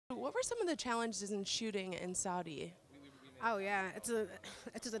What were some of the challenges in shooting in Saudi? Oh yeah, it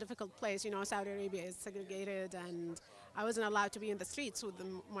is a difficult place. You know, Saudi Arabia is segregated, and I wasn't allowed to be in the streets with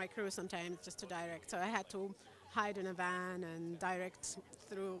my crew sometimes just to direct. So I had to hide in a van and direct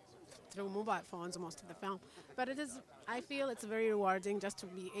through through mobile phones most of the film. But it is, I feel it's very rewarding just to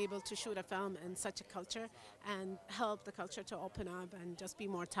be able to shoot a film in such a culture and help the culture to open up and just be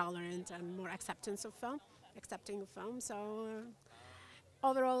more tolerant and more acceptance of film, accepting of film. So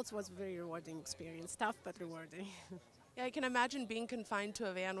overall, it was a very rewarding experience. Tough but rewarding. Yeah, I can imagine being confined to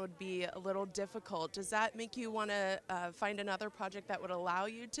a van would be a little difficult. Does that make you want to find another project that would allow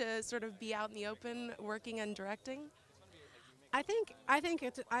you to sort of be out in the open working and directing? I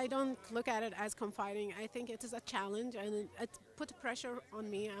don't look at it as confiding. I think it is a challenge, and it put pressure on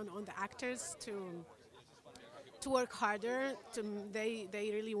me and on the actors to work harder. They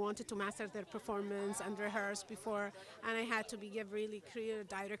really wanted to master their performance and rehearse before, and I had to give really clear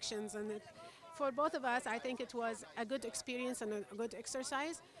directions. And for both of us, I think it was a good experience and a good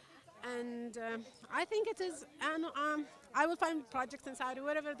exercise. And I think it is. And I will find projects in Saudi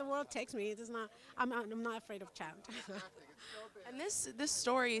wherever the world takes me. It is not. I'm not afraid of challenge. And this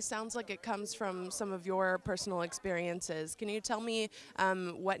story sounds like it comes from some of your personal experiences. Can you tell me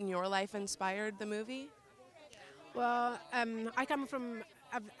what in your life inspired the movie? Well, I come from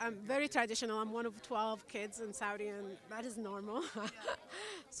I'm very traditional. I'm one of 12 kids in Saudi, and that is normal.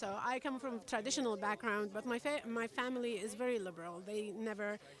 So I come from traditional background, but my family is very liberal. They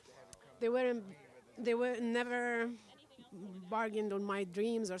weren't, they were never bargained on my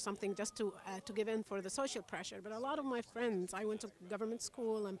dreams or something just to give in for the social pressure. But a lot of my friends, I went to government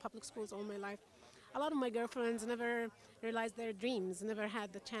school and public schools all my life. A lot of my girlfriends never realized their dreams, never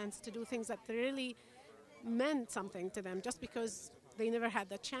had the chance to do things that really meant something to them just because they never had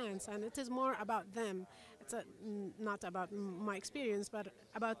the chance. And it is more about them. It's not about my experience, but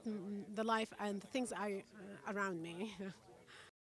about the life and the things around me.